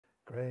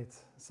Great.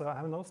 So I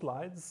have no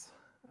slides,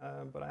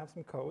 but I have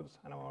some code,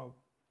 and I want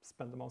to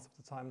spend the most of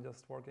the time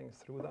just working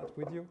through that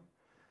with you.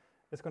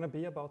 It's going to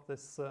be about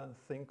this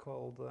thing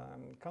called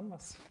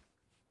Canvas.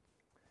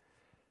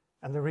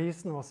 And the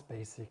reason was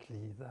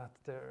basically that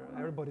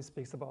everybody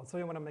speaks about, so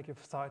you want to make your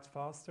site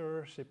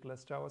faster, ship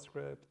less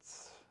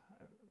JavaScript.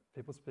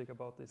 People speak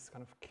about this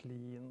kind of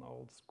clean,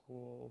 old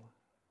school,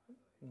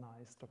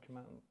 nice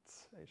document,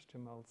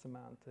 HTML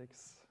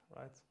semantics,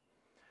 right?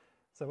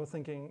 So I was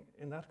thinking,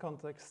 in that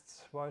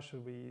context, why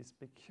should we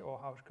speak, or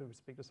how could we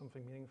speak to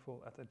something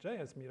meaningful at a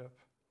JS meetup?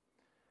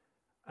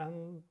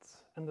 And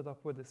ended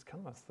up with this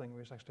Canvas thing,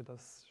 which actually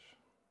does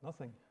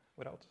nothing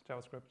without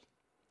JavaScript.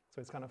 So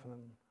it's kind of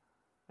an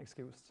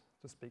excuse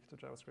to speak to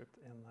JavaScript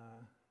in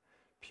a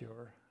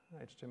pure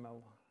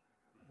HTML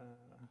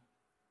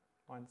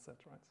mindset,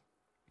 right?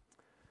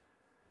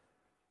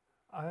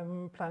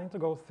 I'm planning to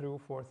go through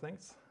 4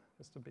 things,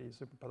 just to be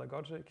super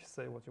pedagogic,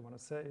 say what you want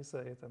to say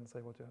it, and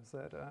say what you have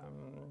said.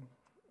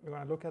 We're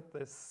going to look at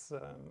this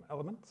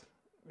element.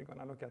 We're going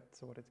to look at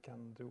what it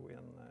can do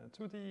in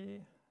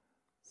 2D,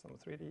 some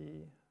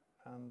 3D,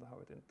 and how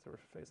it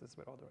interfaces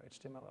with other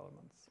HTML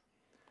elements.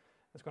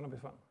 It's going to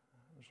be fun,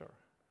 I'm sure.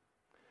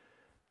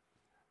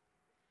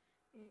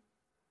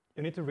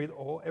 You need to read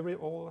all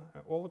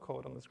the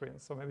code on the screen,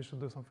 so maybe we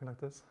should do something like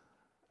this.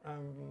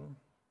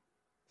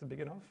 Is it big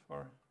enough,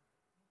 or?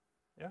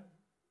 Yeah?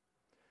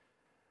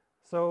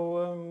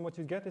 So what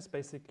you get is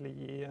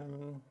basically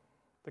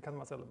the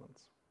Canvas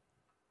elements.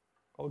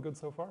 All good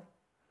so far?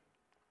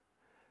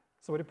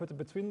 So what you put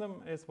between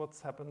them is what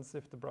happens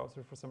if the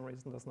browser for some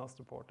reason does not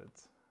support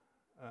it.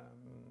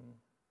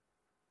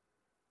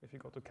 If you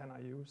go to can I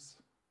use,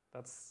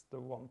 that's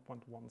the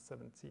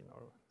 1.117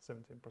 or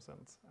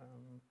 17%.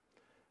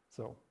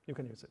 So you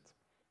can use it.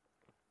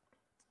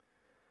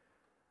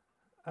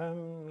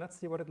 Let's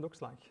see what it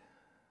looks like.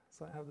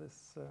 So I have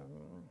this.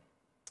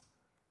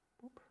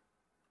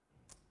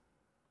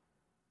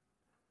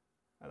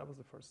 That was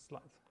the first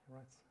slide,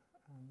 right?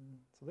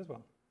 So this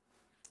one.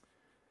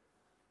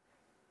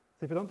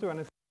 So if you don't do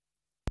anything,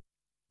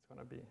 it's going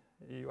to be,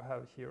 you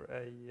have here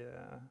a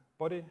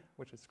body,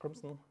 which is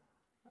crimson,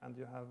 and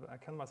you have a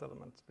canvas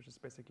element, which is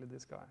basically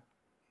this guy.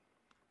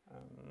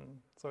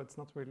 So it's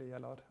not really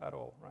allowed at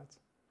all, right?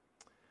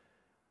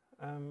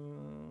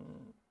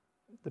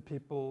 The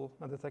people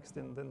and the text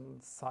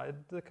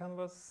inside the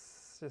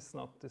canvas is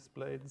not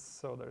displayed,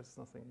 so there's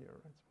nothing here,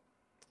 right?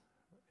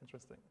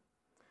 Interesting.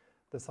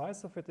 The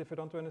size of it, if you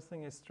don't do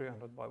anything, is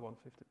 300 by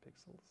 150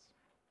 pixels.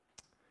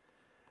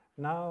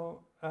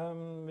 Now,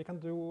 we can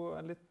do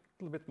a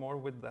little bit more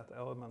with that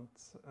element.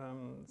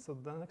 So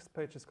the next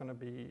page is going to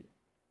be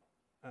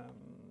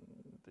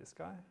this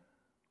guy.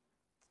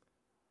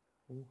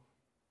 Ooh.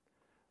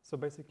 So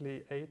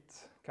basically 8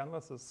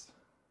 canvases,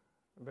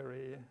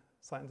 very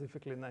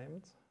scientifically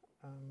named.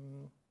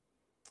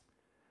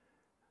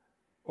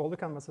 All the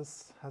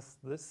canvases has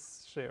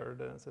this shared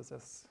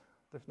CSS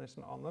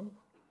definition on them.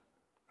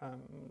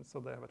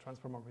 So they have a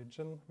transform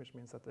origin, which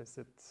means that they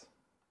sit,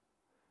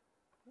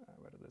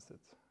 where do they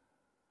sit?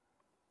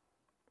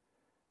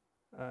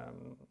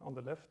 On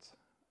the left,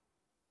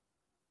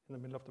 in the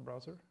middle of the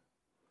browser.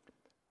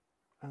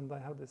 And I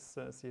have this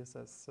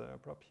CSS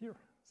prop here.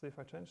 So if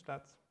I change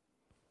that,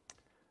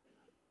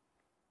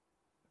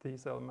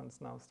 these elements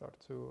now start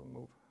to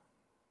move,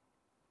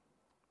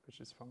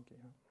 which is funky.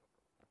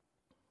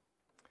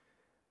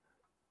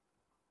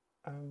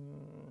 Huh?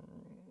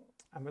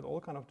 And with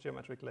all kind of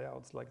geometric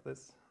layouts like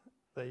this,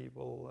 they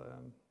will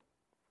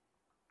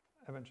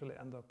eventually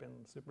end up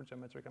in super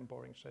geometric and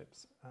boring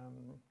shapes.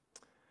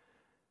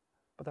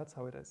 But that's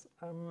how it is.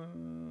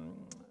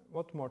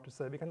 What more to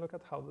say? We can look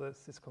at how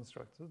this is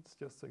constructed,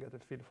 just to get a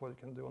feel for what you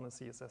can do on a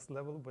CSS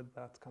level with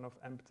that kind of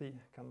empty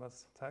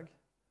canvas tag.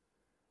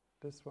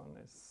 This one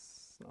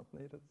is not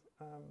needed.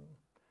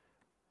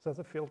 So there's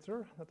a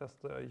filter that does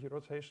the hue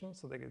rotation,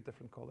 so they get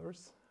different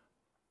colors.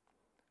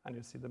 And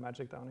you see the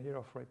magic down here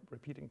of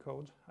repeating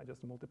code. I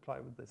just multiply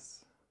with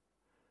this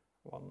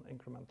one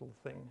incremental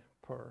thing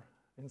per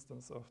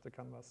instance of the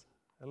canvas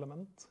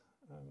element.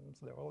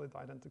 So they're all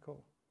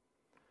identical.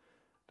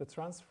 The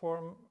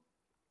transform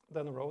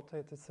then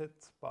rotates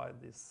it by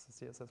this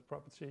CSS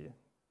property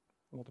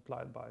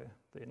multiplied by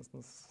the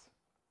instance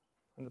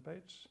on the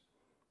page.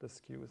 The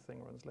skew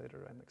thing runs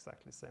later and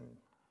exactly same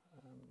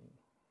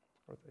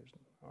rotation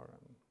or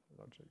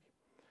logic.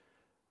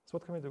 So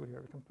what can we do here?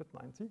 We can put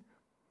 90.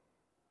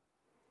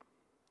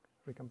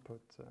 We can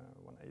put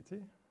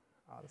 180.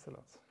 That's a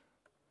lot.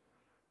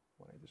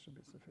 180 should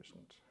be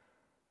sufficient.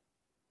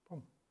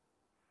 Boom.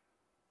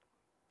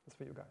 That's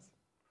for you guys.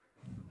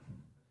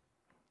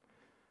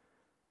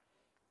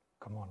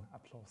 Come on,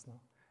 applause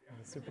now.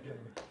 Yeah. Super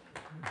clever.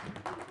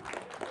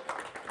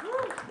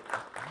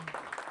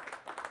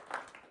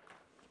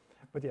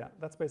 But yeah,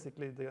 that's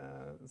basically the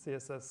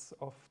CSS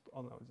of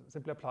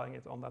simply applying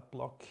it on that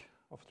block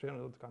of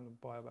 300 kind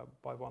of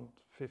by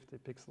 150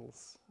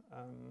 pixels.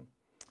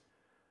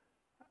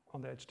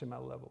 On the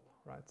HTML level,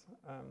 right?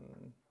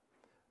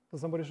 So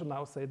somebody should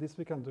now say this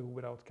we can do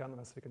without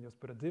canvas. We can just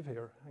put a div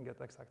here and get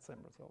the exact same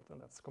result, and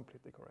that's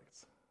completely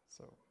correct.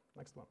 So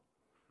next one.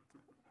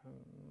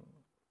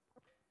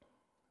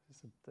 This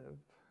is a div.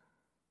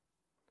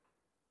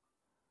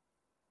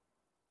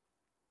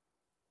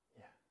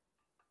 Yeah.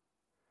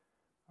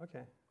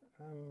 Okay.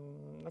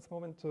 Let's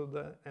move into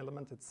the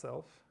element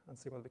itself and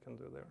see what we can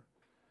do there.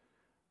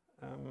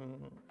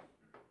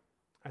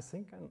 I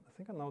think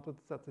I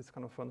noted that this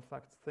kind of fun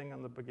fact thing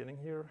in the beginning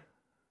here.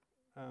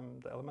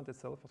 The element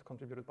itself was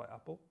contributed by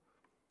Apple,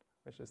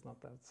 which is not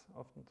that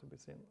often to be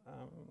seen.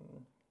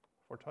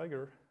 For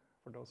Tiger,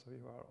 for those of you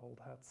who are old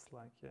hats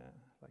like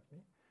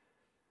me,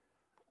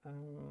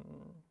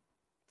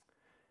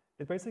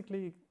 it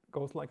basically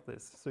goes like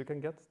this. So you can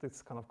get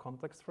this kind of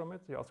context from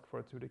it. You ask for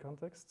a 2D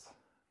context.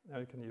 Now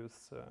you can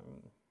use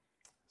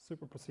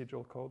super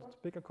procedural code to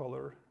pick a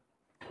color,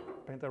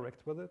 paint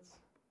direct with it,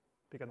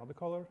 pick another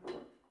color,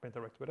 paint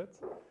direct with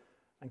it,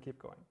 and keep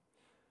going.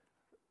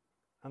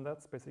 And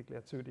that's basically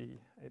a 2D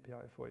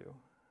API for you.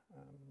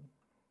 I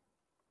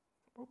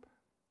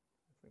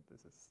think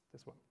this is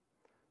this one.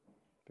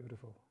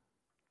 Beautiful.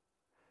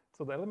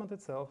 So the element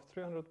itself,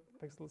 300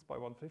 pixels by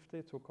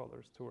 150, 2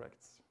 colors, 2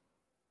 rects.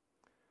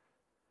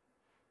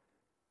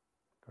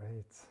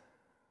 Great.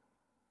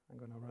 I'm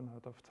going to run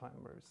out of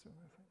time very soon,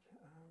 I think.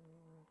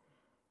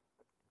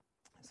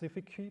 So if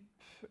we keep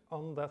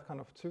on that kind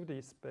of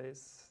 2D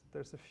space,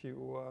 there's a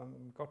few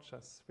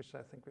gotchas which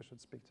I think we should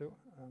speak to.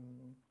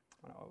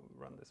 I'll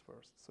run this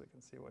first so you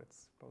can see what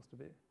it's supposed to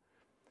be.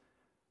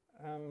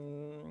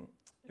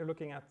 You're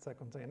looking at a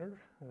container,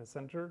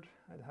 centered.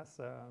 It has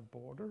a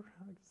border,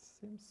 it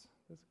seems,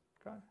 this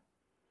guy.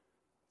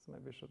 So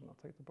maybe we should not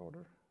take the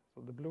border.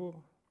 So the blue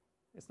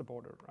is the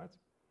border, right?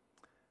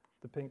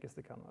 The pink is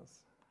the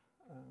canvas.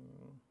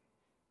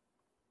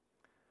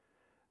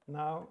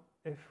 Now,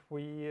 if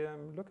we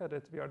look at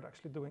it, we are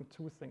actually doing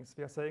two things.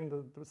 We are saying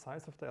the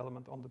size of the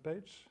element on the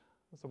page,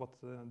 so what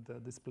the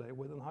display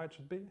width and height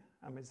should be,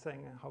 and we're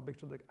saying how big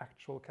should the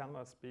actual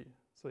canvas be.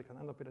 So you can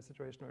end up in a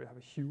situation where you have a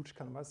huge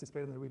canvas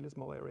displayed in a really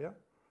small area,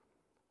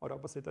 or the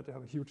opposite, that you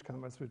have a huge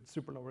canvas with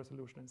super low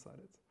resolution inside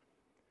it.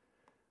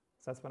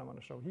 So that's what I want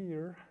to show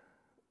here.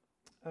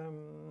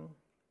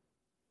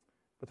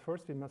 But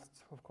first we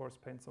must, of course,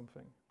 paint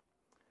something.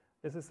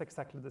 This is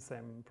exactly the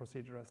same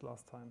procedure as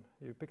last time.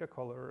 You pick a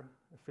color,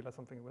 fill out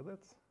something with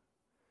it.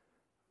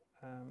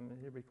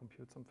 Here we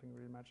compute something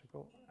really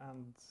magical,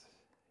 and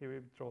here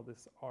we draw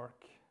this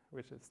arc,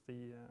 which is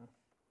the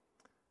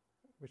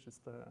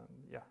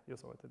yeah, you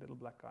saw it, the little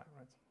black guy,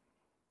 right?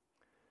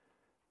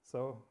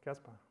 So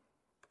Casper,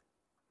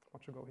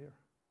 what should go here?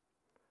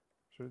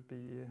 Should it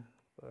be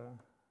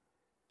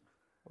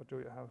what do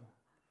you have?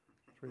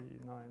 3,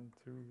 9,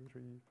 2,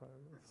 3, 5,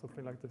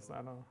 something like this. I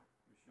don't know.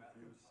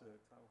 We should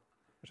use tau.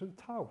 We should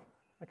tau,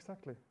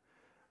 exactly.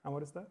 And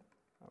what is that?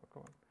 Oh,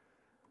 come on.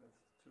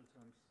 That's 2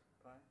 times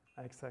pi.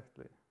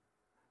 Exactly.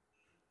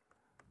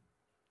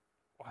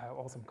 Wow,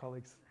 awesome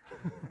colleagues.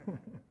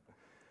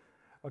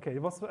 Okay,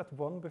 it was at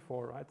 1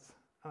 before, right?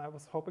 And I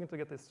was hoping to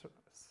get this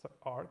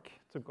arc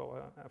to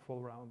go a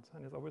full round,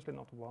 and it's obviously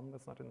not 1.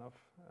 That's not enough.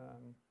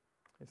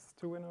 Is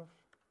 2 enough?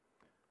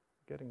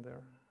 Getting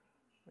there.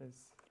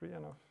 Is 3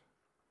 enough?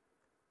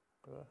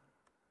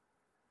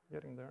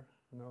 Getting there.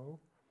 No.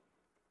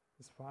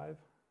 Is 5?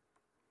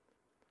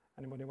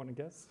 Anybody want to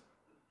guess?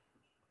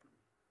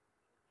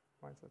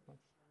 Why is that not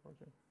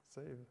working?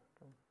 Save.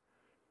 Go.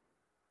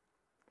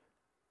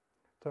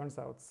 Turns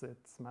out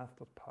it's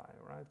math.pi,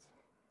 right?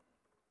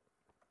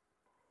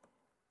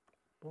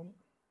 Boom.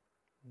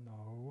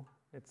 No,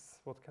 it's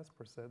what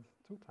Casper said,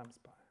 2 times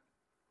pi.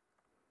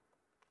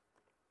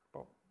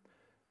 Boom.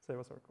 Save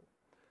a circle.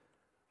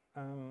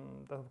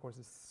 That, of course,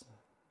 is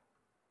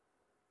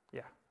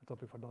a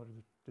topic for another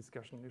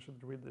discussion. You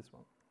should read this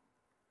one.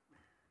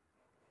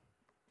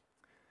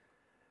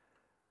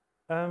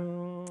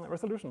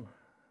 Resolution.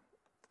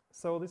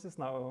 So this is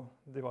now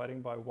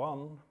dividing by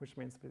 1, which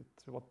means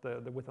what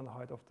the width and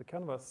height of the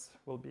canvas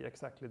will be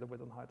exactly the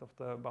width and height of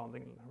the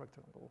bounding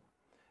rectangle.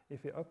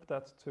 If we up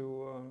that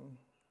to,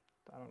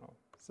 I don't know,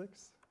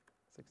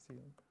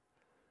 16,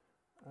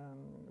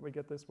 we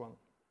get this one.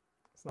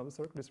 So now the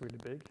circle is really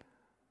big.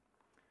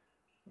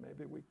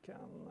 Maybe we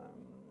can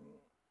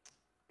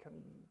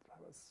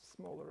have a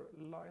smaller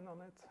line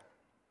on it.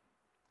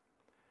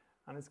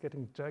 And it's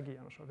getting jaggy.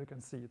 I'm not sure if you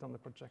can see it on the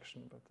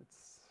projection, but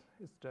it's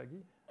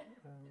jaggy.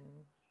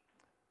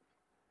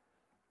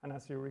 And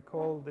as you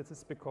recall, this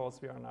is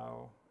because we are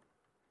now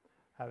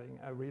having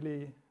a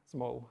really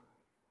small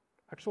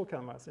actual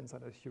canvas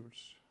inside a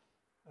huge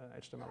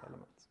HTML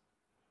element.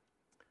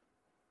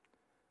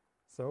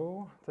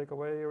 So take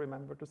away,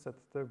 remember to set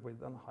the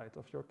width and height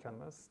of your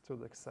canvas to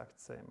the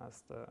exact same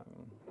as the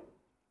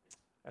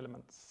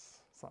element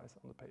size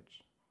on the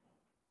page.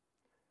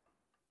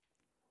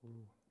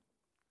 Ooh.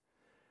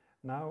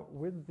 Now,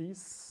 with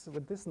this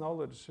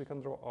knowledge, we can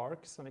draw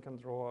arcs and we can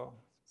draw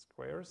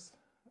squares.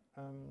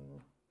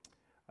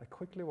 I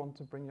quickly want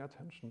to bring your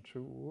attention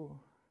to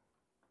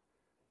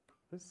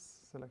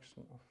this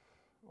selection of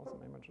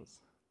awesome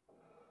images.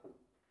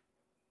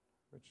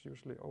 which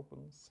usually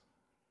opens.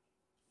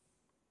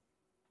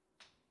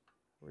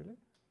 Really?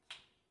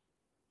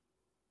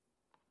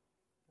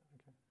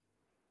 Okay.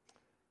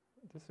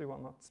 This we will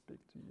not speak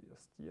to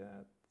just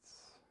yet.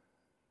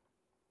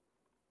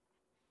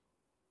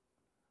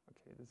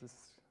 Okay, this is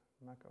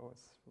Mac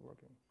OS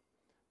working.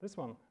 This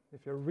one,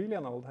 if you're really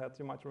an old hat,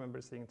 you might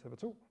remember seeing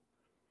TV2.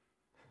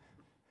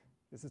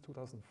 This is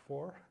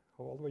 2004.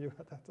 How old were you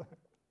at that time?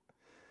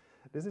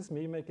 This is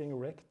me making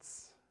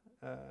rects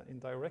in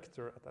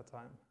Director at that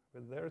time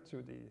with their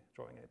 2D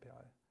drawing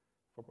API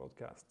for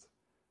broadcast.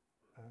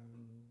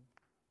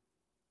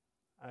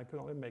 I could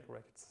only make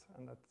rects,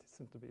 and that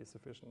seemed to be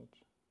sufficient.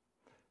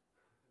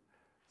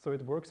 So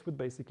it works with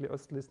basically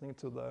us listening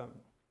to the,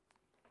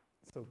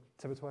 so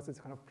TV2 has this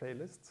kind of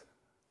playlist,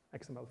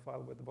 XML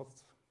file with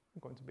what's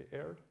going to be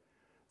aired.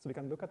 So we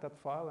can look at that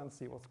file and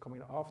see what's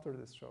coming after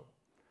this show.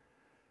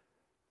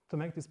 To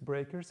make these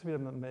breakers, we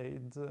have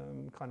made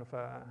kind of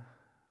a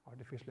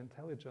artificial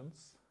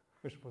intelligence,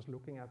 which was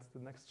looking at the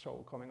next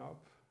show coming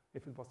up.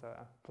 If it was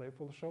a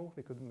playful show,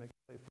 we could make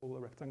a playful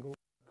rectangle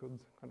that could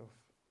kind of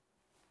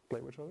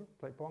play with each other,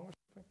 play pong or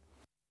something.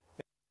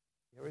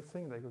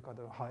 Everything, they could kind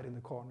of hide in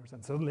the corners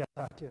and suddenly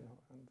attack, you know.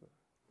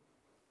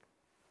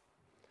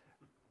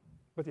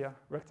 But yeah,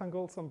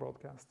 rectangles on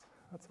broadcast.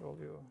 That's all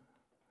you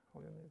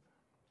need.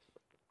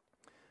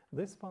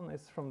 This one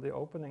is from the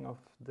opening of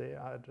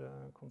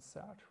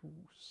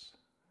Konserthus.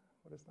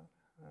 What is that?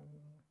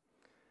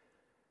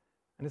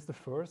 And it's the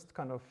first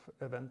kind of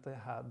event they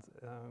had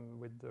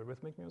with the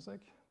rhythmic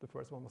music. The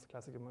first one was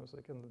classical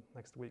music, and the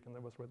next weekend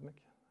there was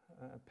rhythmic.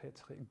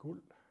 P3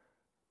 Gull,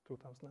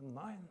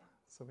 2009.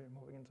 So we're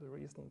moving into the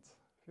recent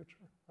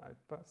future, right,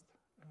 past.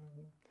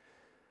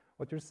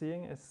 What you're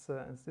seeing is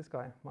this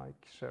guy,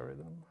 Mike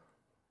Sheridan.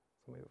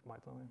 Some of you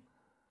might know him.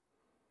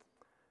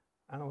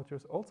 And what you're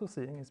also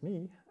seeing is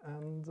me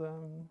and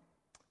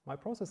my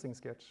processing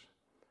sketch,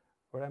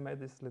 where I made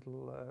this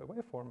little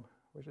waveform,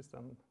 which is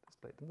then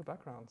displayed in the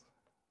background.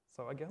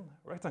 So again,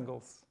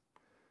 rectangles,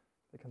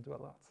 they can do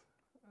a lot.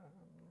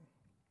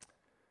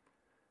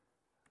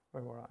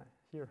 Where were I?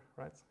 Here,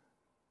 right?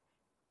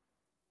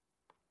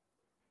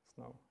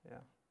 Snow, yeah.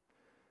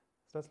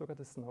 So let's look at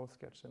the snow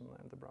sketch in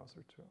the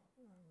browser too.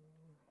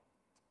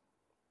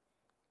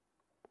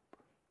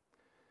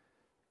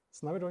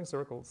 So now we're drawing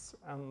circles,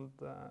 and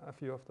a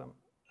few of them,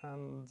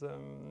 and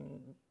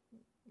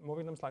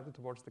moving them slightly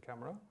towards the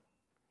camera,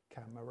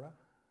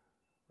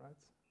 right,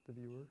 the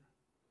viewer.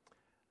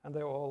 And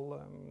they're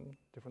all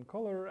different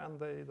color, and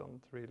they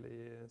don't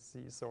really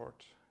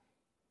C-sort.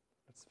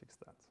 Let's fix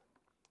that.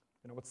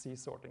 You know what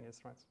C-sorting is,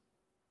 right?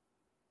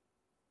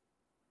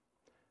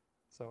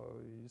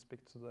 So you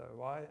speak to the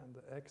Y and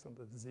the X and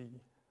the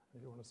Z.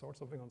 If you want to sort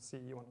something on C,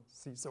 you want to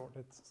C-sort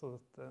it so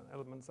that the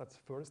elements that's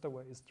furthest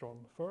away is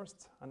drawn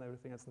first, and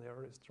everything that's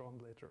nearer is drawn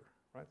later,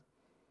 right?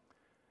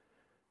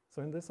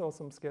 So in this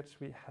awesome sketch,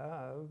 we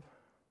have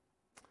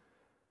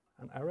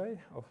an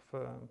array of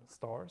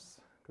stars.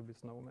 Could be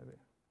snow, maybe.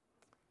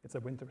 It's a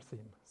winter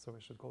theme, so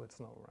we should call it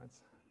snow, right?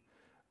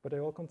 But they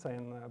all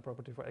contain a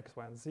property for X,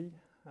 Y, and Z,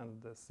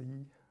 and the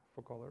C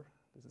for color.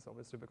 This is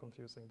always super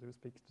confusing. Do you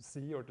speak to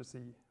C or to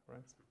C,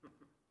 right?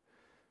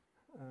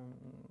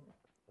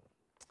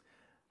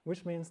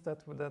 Which means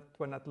that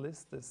when that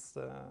list is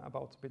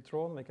about to be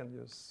drawn, we can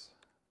use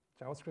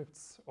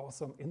JavaScript's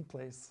awesome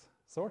in-place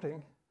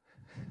sorting,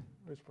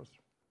 which was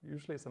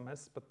usually is a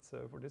mess, but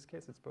for this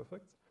case it's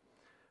perfect.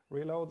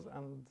 Reload,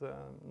 and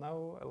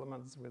now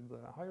elements with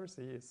higher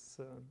C is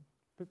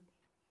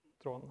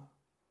drawn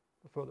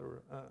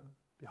further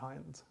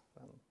behind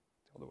than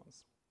the other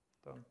ones.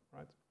 Done,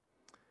 right?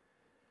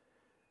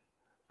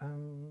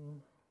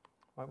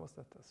 Why was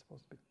that? That's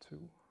supposed to be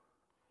 2.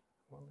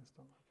 1 is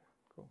done.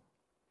 Okay, cool.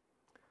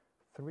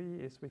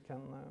 3 is we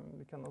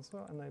can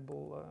also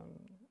enable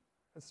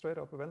a straight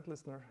up event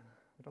listener.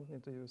 We don't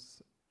need to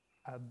use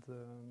add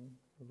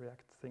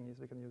React thingies.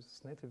 We can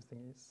use native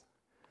thingies,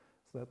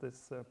 so that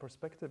this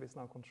perspective is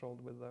now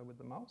controlled with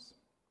the mouse,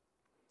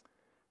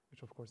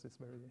 which of course is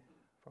very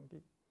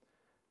funky.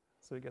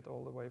 So you get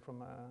all the way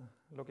from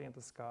looking at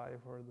the sky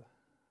for the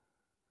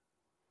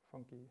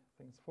funky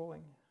things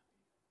falling,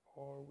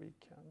 or we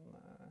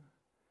can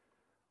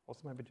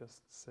also maybe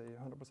just say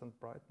 100%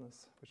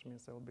 brightness, which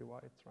means they will be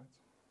white, right?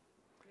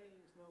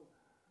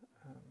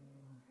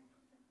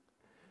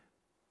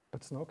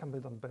 But snow can be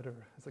done better.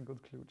 It's a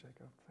good clue,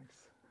 Jacob.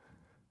 Thanks.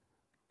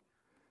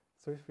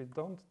 So if we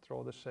don't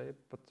draw the shape,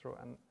 but draw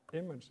an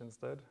image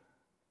instead,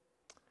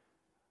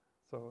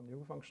 so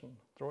new function,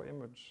 draw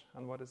image.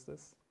 And what is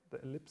this? The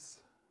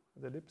ellipse.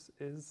 The ellipse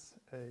is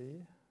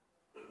a,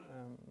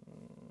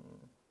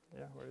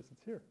 yeah, where is it?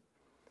 Here.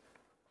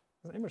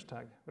 It's an image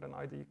tag with an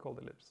ID called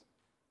ellipse.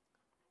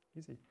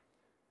 Easy.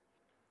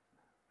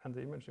 And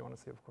the image you want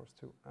to see, of course,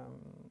 too.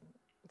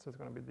 So it's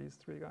going to be these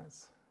 3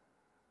 guys.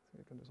 So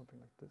you can do something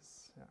like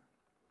this, yeah.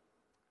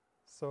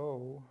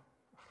 So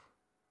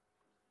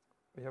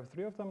we have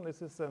 3 of them.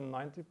 This is a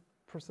 90%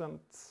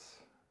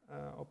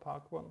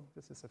 opaque one.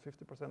 This is a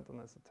 50%, and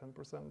that's a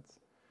 10%.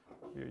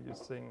 We're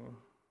using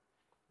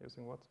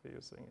using what we're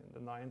using in the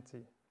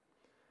 90.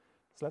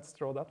 So let's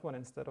draw that one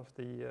instead of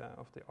the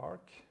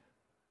arc.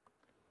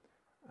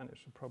 And it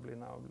should probably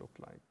now look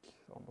like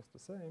almost the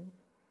same.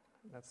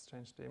 Let's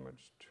change the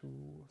image to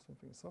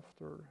something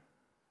softer.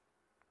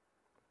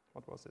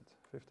 What was it,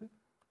 50? Yeah.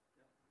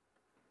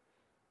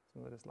 So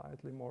that is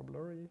slightly more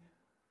blurry.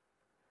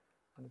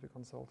 And if you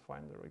consult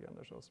Finder again,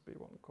 there should be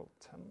one called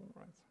 10,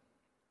 right?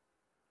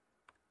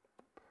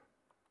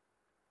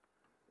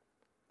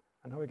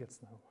 And now it gets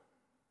snow.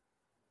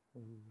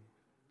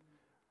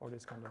 Or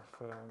this kind of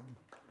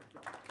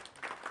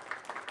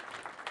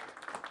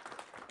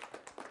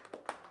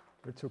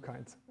we're too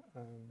kind.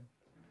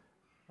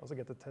 Also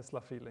get the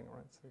Tesla feeling,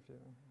 right? So if you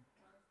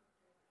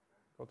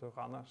go to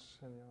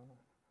Ranash and you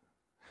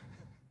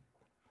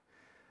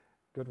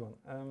good one.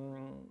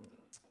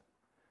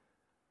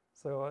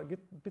 So a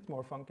bit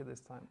more funky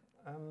this time.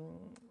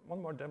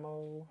 One more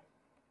demo,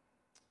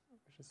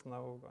 which is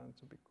now going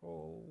to be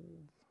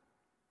called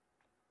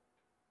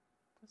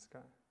this guy.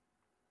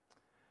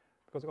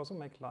 Because you also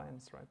make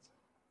lines, right?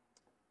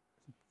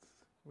 Is it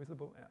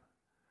visible? Yeah.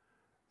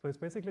 So it's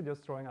basically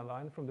just drawing a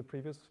line from the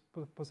previous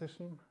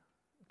position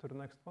to the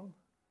next one,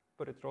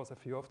 but it draws a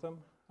few of them,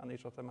 and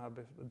each of them have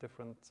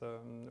different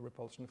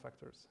repulsion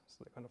factors.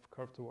 So they kind of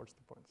curve towards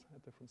the point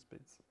at different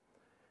speeds.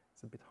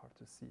 It's a bit hard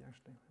to see,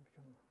 actually. We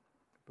can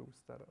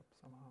boost that up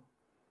somehow.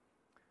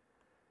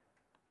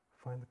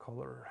 Find the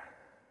color.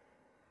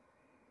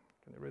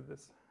 Can you read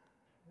this?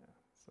 Yeah,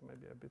 so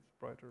maybe a bit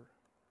brighter.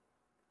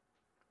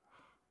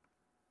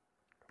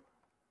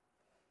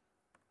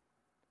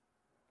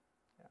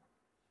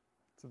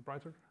 Is it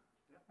brighter?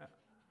 Yeah.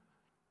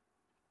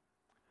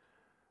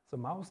 So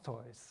mouse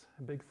toys,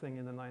 a big thing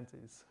in the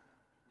 90s.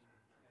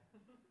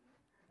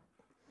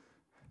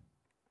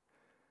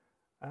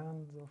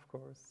 And of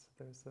course,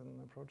 there's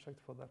a project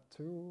for that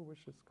too,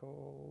 which is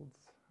called,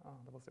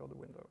 that was the other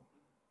window.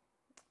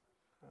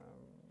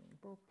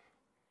 Boop.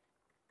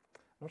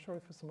 Not sure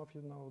if some of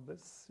you know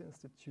this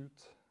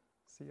institute,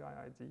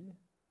 CIID.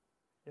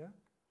 Yeah?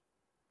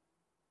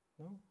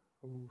 No?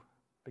 Ooh,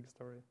 big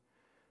story.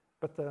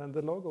 But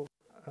the logo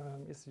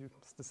is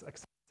this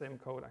exact same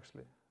code,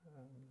 actually.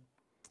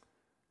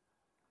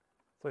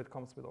 So it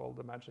comes with all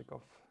the magic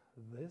of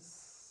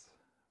this,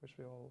 which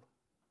we all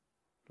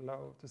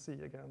love to see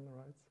again,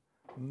 right?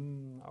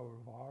 Our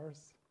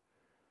vars.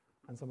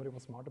 And somebody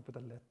was smart to put a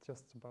let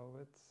just above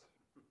it.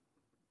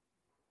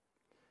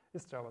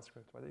 It's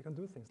JavaScript, right? You can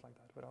do things like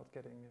that without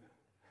getting...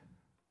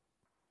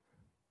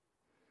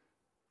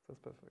 That's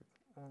perfect.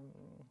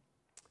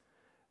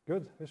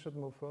 Good, we should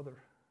move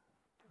further.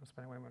 I'm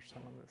spending way much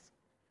time on this.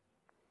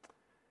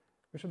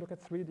 We should look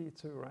at 3D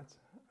too, right?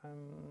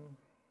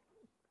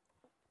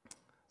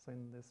 So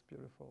in this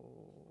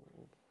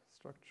beautiful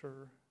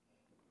structure,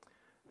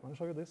 I want to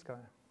show you this guy.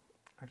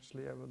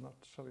 Actually, I will not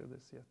show you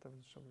this yet. I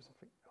will show you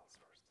something else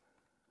first.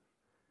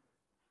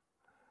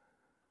 I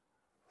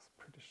was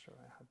pretty sure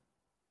I had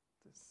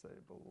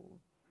disabled.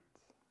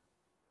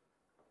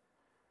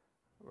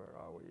 Where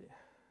are we?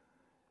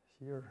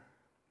 Here.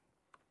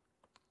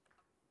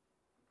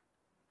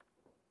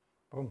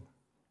 Boom.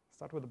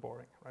 Start with the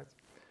boring, right?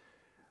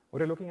 What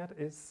you're looking at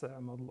is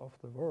a model of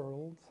the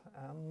world,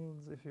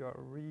 and if you are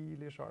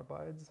really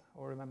sharp-eyed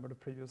or remember the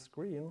previous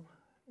screen,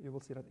 you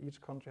will see that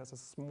each country has a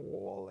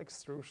small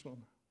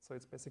extrusion. So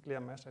it's basically a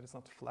mesh that is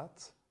not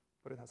flat,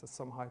 but it has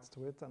some height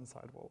to it and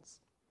sidewalls.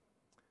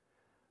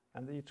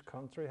 And each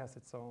country has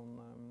its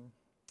own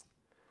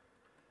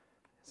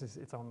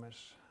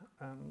mesh.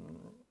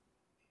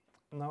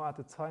 Now, at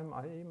the time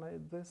I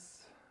made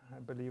this, I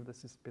believe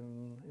this has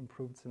been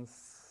improved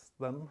since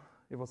then.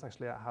 It was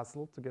actually a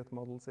hassle to get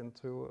models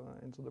into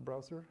the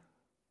browser.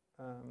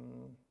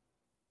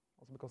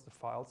 Also because the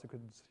files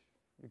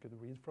you could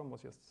read from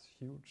was just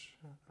huge.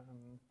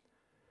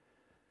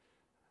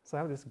 So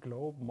I have this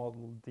globe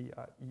model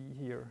DAI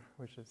here,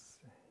 which is,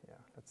 yeah,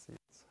 let's see it.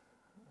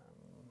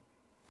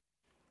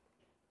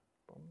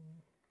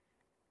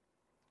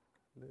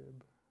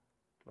 Lib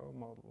globe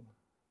model.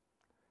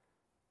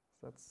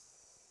 So that's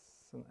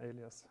an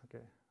alias.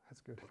 Okay,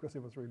 that's good because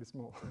it was really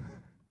small.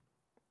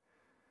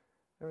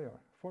 There we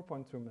are,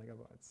 4.2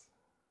 megabytes.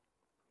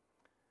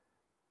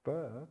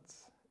 But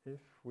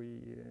if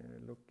we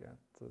look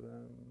at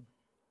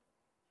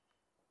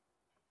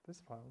this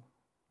file,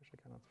 which I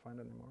cannot find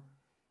anymore,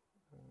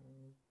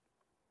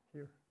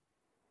 here,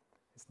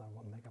 it's now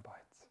 1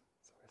 megabyte.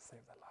 So we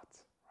saved a lot,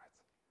 right?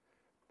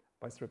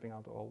 By stripping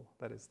out all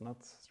that is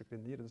not strictly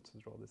needed to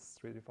draw this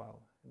 3D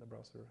file in the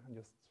browser and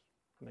just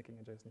making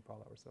a JSON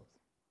file ourselves.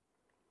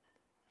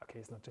 Okay,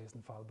 it's not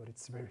JSON file, but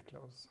it's very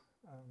close.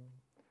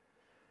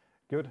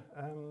 Good,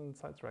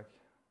 sidetrack.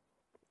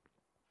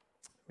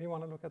 We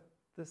want to look at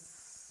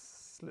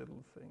this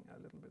little thing a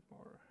little bit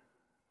more,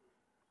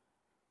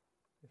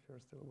 if you're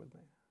still with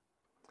me.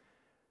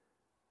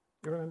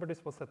 You remember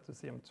this was set to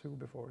CM2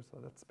 before, so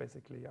that's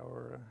basically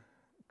our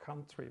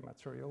country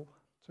material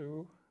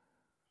too,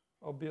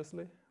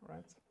 obviously,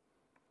 right?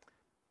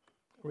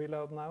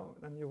 Reload now,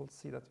 and you will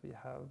see that we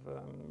have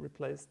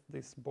replaced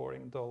this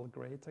boring dull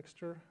gray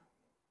texture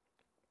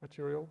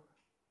material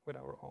with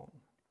our own.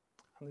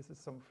 And this is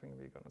something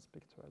we're going to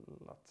speak to a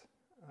lot.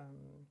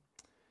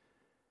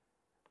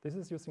 This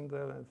is using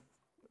the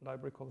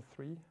library called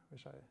 3,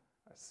 which I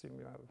assume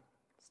you have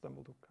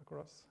stumbled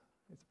across.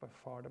 It's by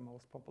far the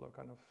most popular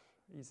kind of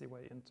easy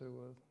way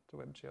into to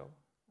WebGL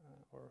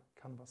or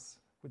Canvas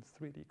with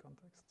 3D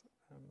context.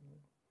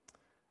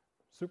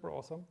 Super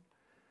awesome.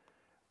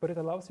 But it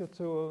allows you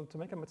to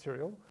make a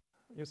material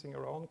using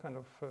your own kind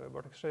of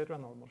vertex shader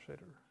and normal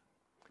shader.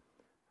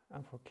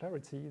 And for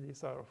clarity,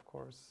 these are, of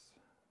course,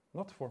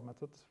 not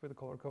formatted with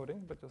color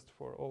coding, but just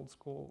for old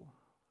school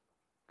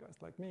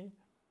guys like me.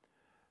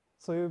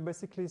 So you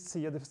basically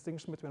see a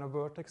distinction between a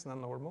vertex and a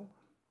normal.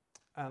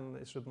 And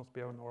it should not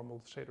be a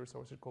normal shader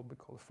source. It could be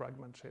called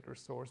fragment shader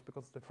source,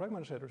 because the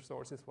fragment shader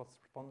source is what's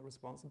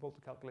responsible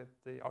to calculate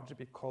the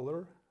RGB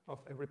color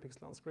of every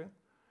pixel on screen.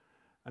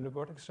 And the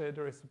vertex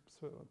shader is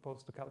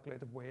supposed to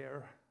calculate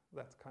where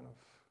that kind of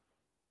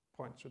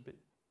point should be.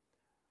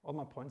 All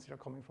my points here are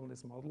coming from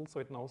this model,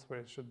 so it knows where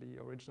it should be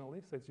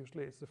originally. So it's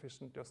usually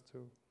sufficient just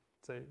to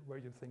say where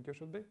you think you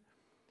should be.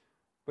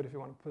 But if you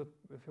want to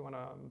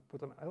put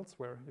them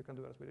elsewhere, you can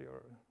do that with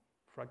your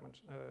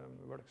fragment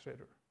vertex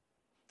shader.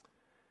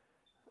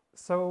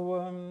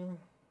 So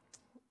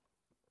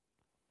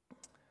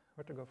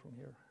where to go from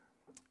here?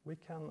 We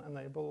can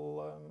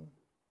enable.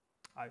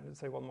 I will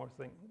say one more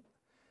thing.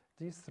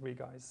 These 3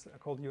 guys are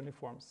called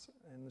uniforms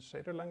in the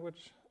shader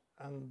language,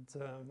 and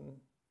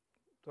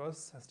to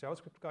us as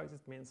JavaScript guys,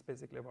 it means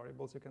basically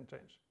variables you can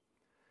change.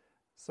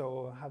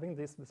 So having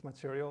this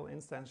material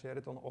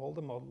instantiated on all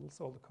the models,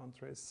 all the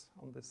countries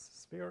on this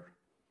sphere,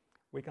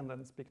 we can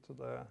then speak to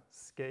the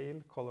scale,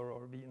 color,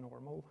 or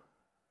v-normal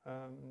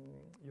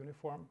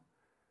uniform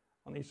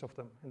on each of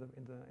them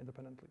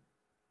independently.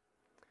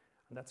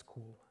 And that's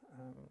cool.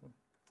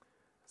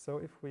 So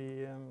if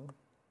we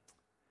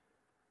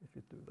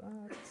do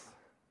that,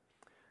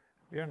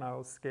 we are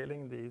now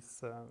scaling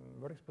these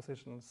vertex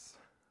positions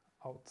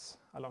out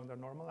along their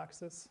normal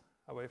axis,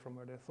 away from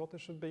where they thought they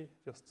should be,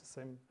 just the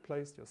same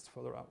place, just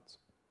further out.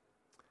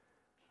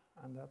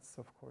 And that's,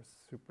 of course,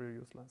 super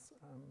useless.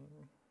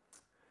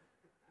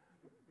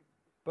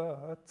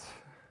 But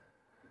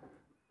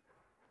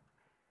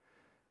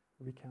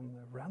we can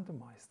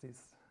randomize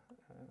these.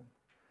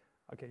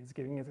 Okay, it's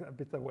giving it a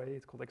bit away.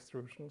 It's called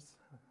extrusions.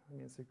 It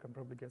means you can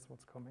probably guess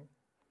what's coming.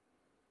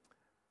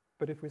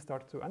 But if we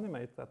start to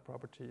animate that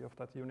property of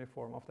that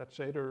uniform, of that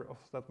shader, of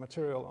that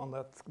material on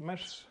that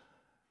mesh,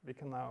 we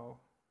can now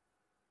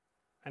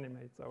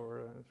animate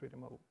our 3D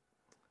model.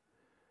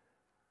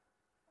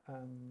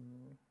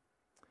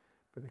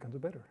 But we can do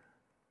better.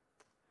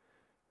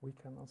 We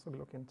can also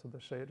look into the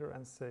shader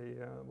and say,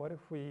 what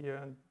if we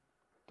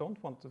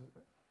don't want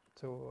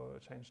to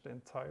change the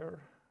entire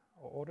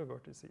or the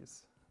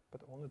vertices,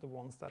 but only the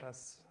ones that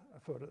has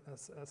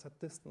a set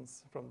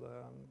distance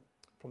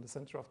from the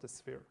center of the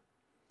sphere.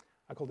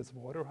 I call this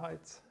water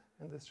height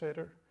in this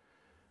shader.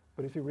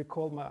 But if you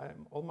recall,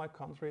 all my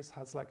countries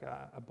has like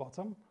a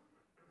bottom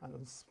and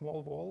then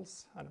small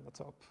walls and then a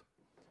top.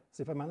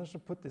 So if I manage to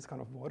put this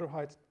kind of water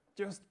height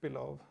just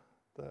below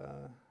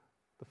the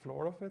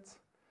floor of it,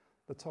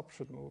 the top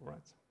should move,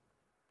 right?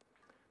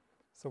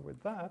 So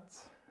with that,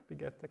 we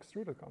get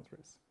extruded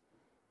countries.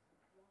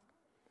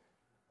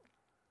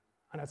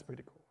 And that's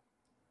pretty cool.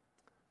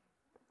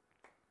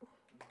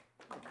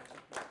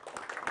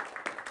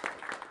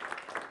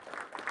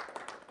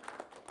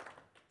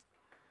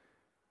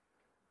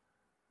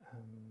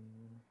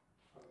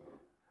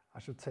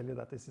 I should tell you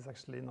that this is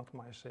actually not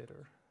my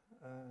shader.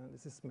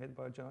 This is made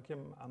by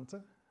Jørgen,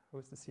 who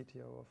is the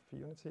CTO of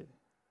Unity,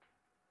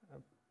 a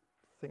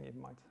thing you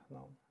might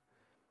know.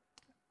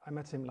 I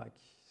met him like,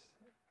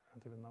 I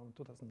don't even know, in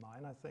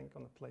 2009, I think,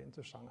 on a plane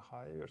to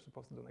Shanghai. We were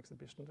supposed to do an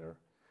exhibition there.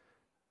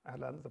 I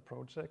landed the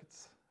project,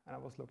 and I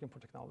was looking for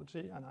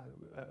technology, and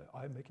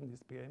I'm making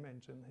this game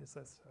engine. He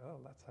says, oh,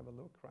 let's have a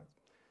look, right?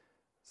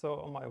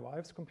 So on my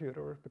wife's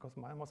computer, because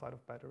mine was out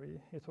of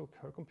battery, he took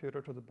her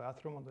computer to the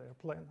bathroom on the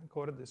airplane and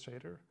coded this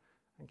shader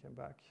and came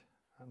back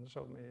and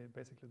showed me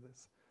basically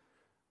this.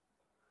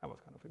 I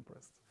was kind of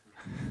impressed.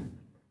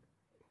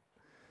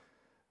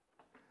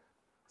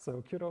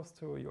 So kudos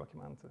to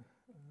Jørgen.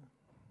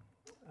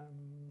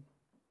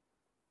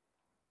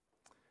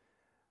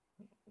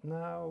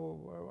 Now,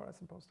 where was I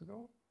supposed to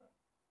go?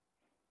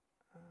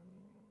 It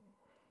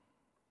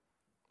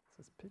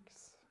says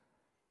pics.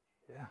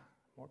 Yeah,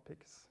 more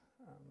pics.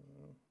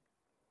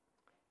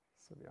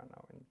 So we are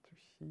now into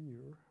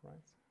here,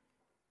 right?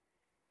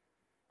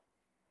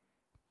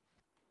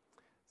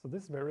 So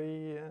this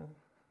very,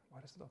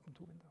 why does it open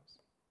 2 windows?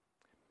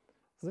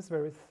 So this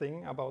very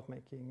thing about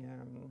making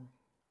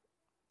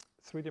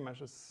 3D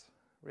meshes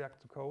react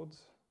to code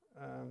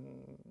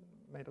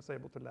made us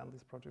able to land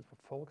this project for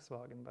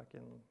Volkswagen back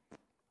in, I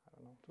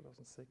don't know,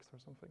 2006 or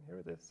something. Here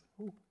it is.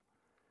 Ooh.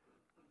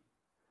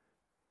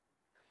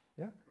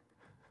 Yeah.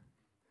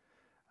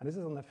 And this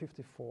is on a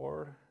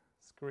 54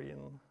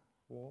 screen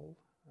wall,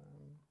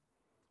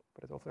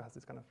 but it also has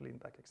this kind of lean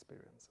back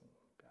experience and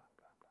blah,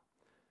 blah, blah.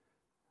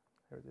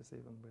 Here it is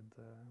even with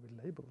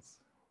labels.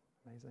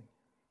 Amazing.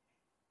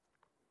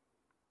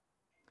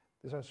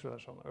 This I should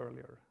have shown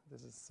earlier.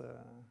 This is,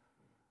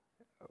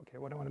 okay,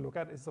 what I want to look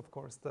at is, of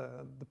course,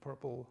 the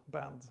purple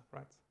band,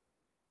 right?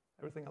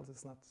 Everything else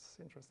is not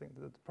interesting.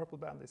 The purple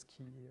band is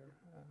key here.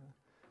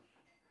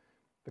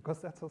 Because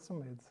that's also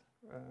made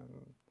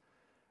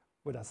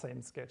with that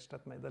same sketch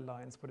that made the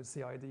lines for the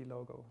CID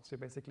logo. So you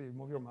basically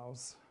move your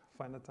mouse,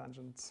 find a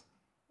tangent,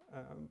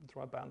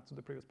 draw a band to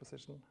the previous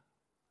position,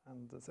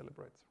 and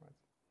celebrate, right?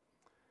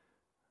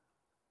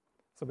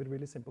 So with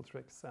really simple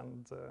tricks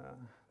and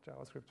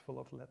JavaScript full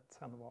of let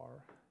and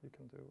var, you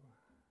can do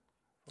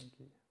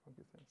funky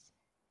things.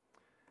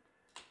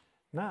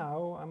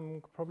 Now,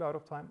 I'm probably out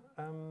of time.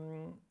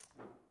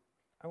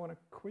 I want to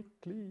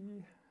quickly...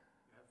 You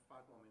have 5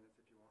 more minutes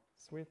if you want.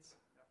 Sweet.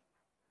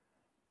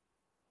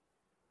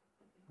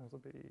 That will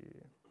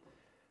be...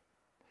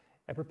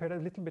 I prepared a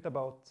little bit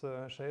about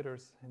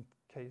shaders in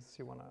case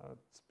you want to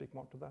speak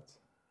more to that.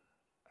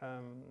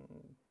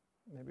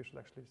 Maybe you should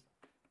actually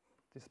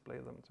display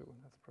them too.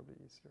 That's probably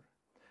easier.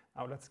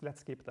 Now let's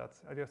skip that.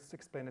 I just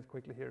explain it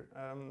quickly here.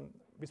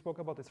 We spoke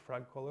about this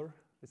frag color.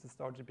 This is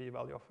the RGB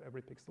value of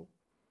every pixel.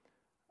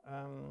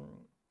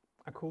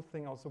 A cool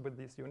thing also with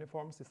these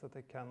uniforms is that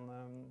they can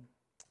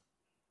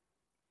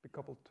be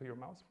coupled to your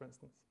mouse, for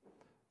instance.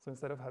 So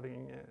instead of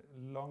having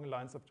long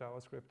lines of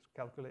JavaScript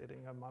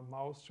calculating, my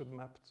mouse should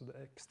map to the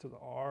X, to the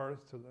R,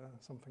 to the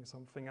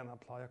something, and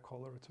apply a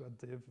color to a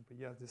div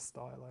via this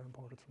style I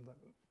imported from the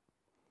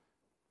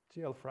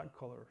GL frag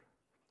color.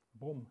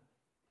 Boom.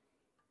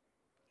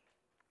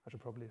 I should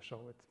probably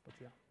show it, but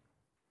yeah.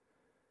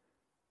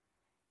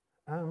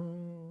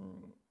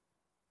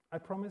 I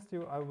promised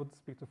you I would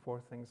speak to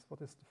 4 things.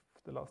 What is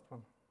the last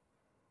one?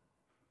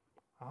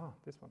 Ah,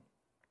 this one.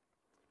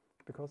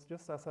 Because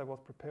just as I was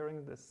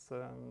preparing this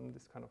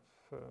this kind of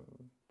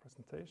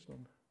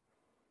presentation,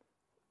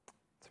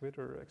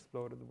 Twitter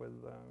exploded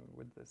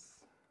with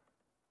this.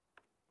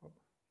 Oh.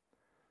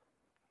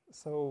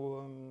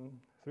 So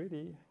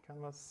 3D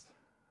canvas,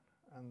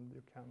 and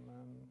you can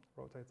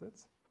rotate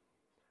it.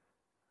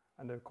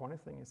 And the corny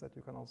thing is that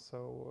you can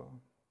also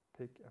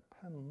pick a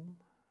pen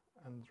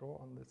and draw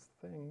on this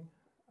thing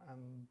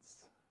and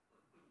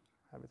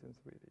have it in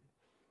 3D.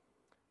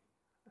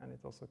 And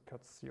it also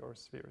cuts your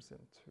spheres in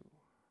two.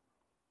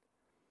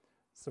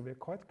 So we're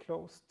quite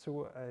close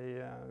to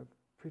a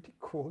pretty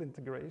cool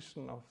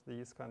integration of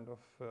these kind of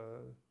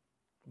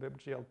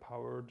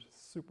WebGL-powered,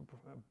 super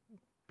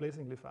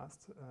blazingly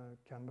fast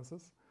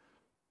canvases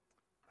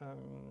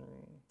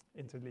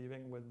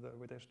interleaving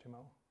with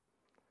HTML.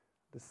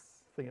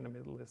 This thing in the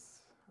middle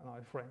is an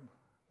iframe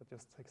that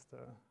just takes the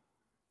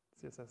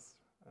CSS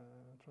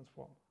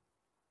transform.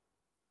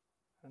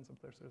 Ends up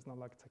there, so there's no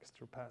like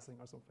texture passing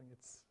or something.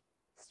 It's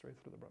straight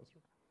through the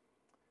browser.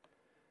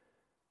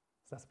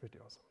 So that's pretty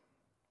awesome.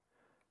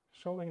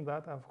 Showing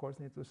that, I of course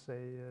need to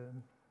say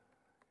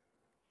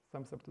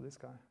thumbs up to this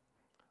guy.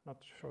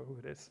 Not sure who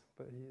it is,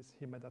 but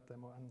he made that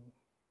demo, and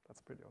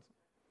that's pretty awesome.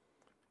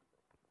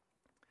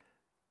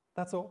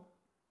 That's all.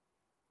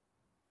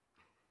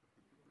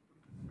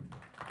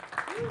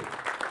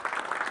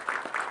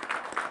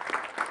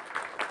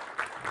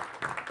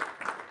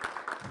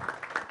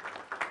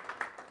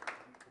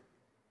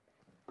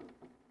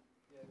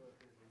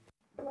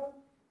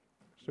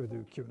 Should we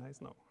do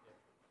Q&As now?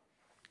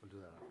 We'll do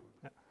that.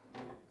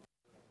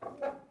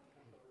 Yeah.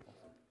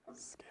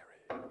 Scary.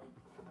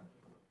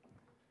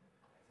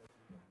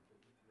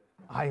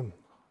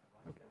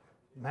 Okay.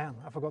 Man,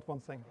 I forgot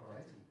one thing.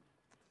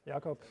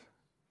 Jakob,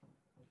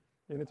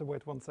 you need to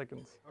wait 1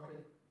 second.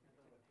 Okay.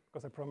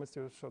 Because I promised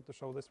you to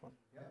show this one.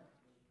 Yeah.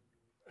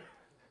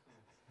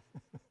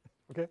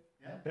 Okay?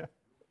 Yeah. Yeah.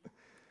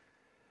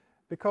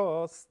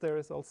 Because there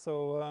is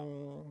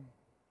also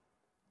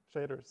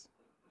shaders.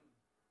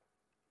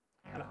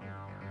 And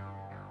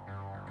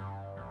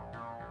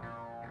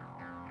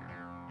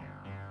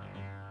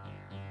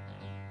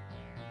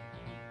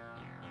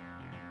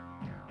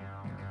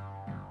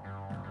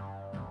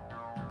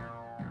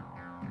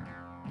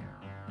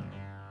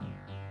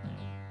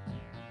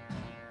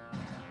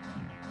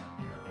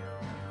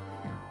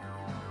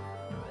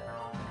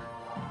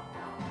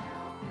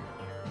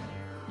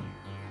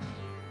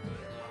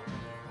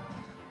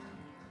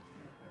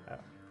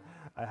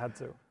I had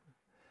to.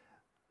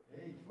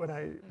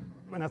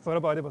 When I thought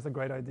about it, it was a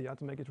great idea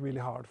to make it really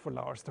hard for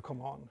Lars to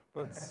come on.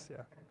 But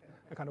yeah,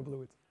 I kind of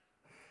blew it.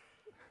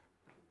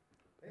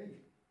 Hey.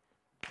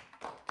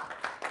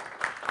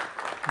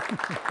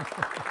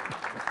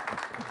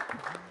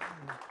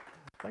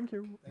 Thank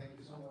you. Thank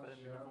you so much,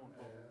 Jørgen.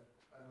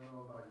 I don't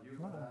know about you,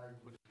 but I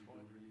would be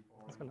really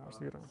boring Skal Lars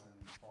gjøre det?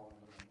 and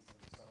formulas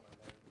and stuff like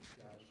that with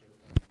JavaScript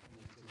and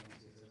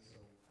CSS. So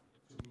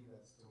to me,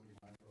 that's totally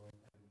my goal.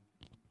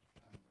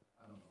 And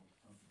I don't know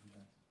how to do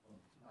that. Well,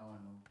 now I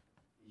know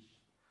ish.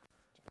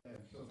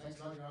 So thanks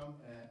a lot, Jørgen.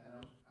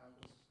 And I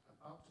was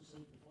about to say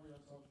before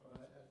your talk, but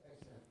I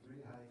actually had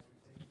really high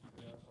expectations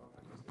for your talk.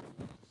 I just didn't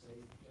know what to say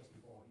just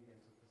before he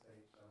entered the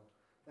stage. So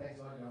thanks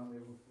a lot, Jørgen.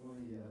 They were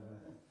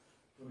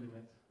fully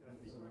met.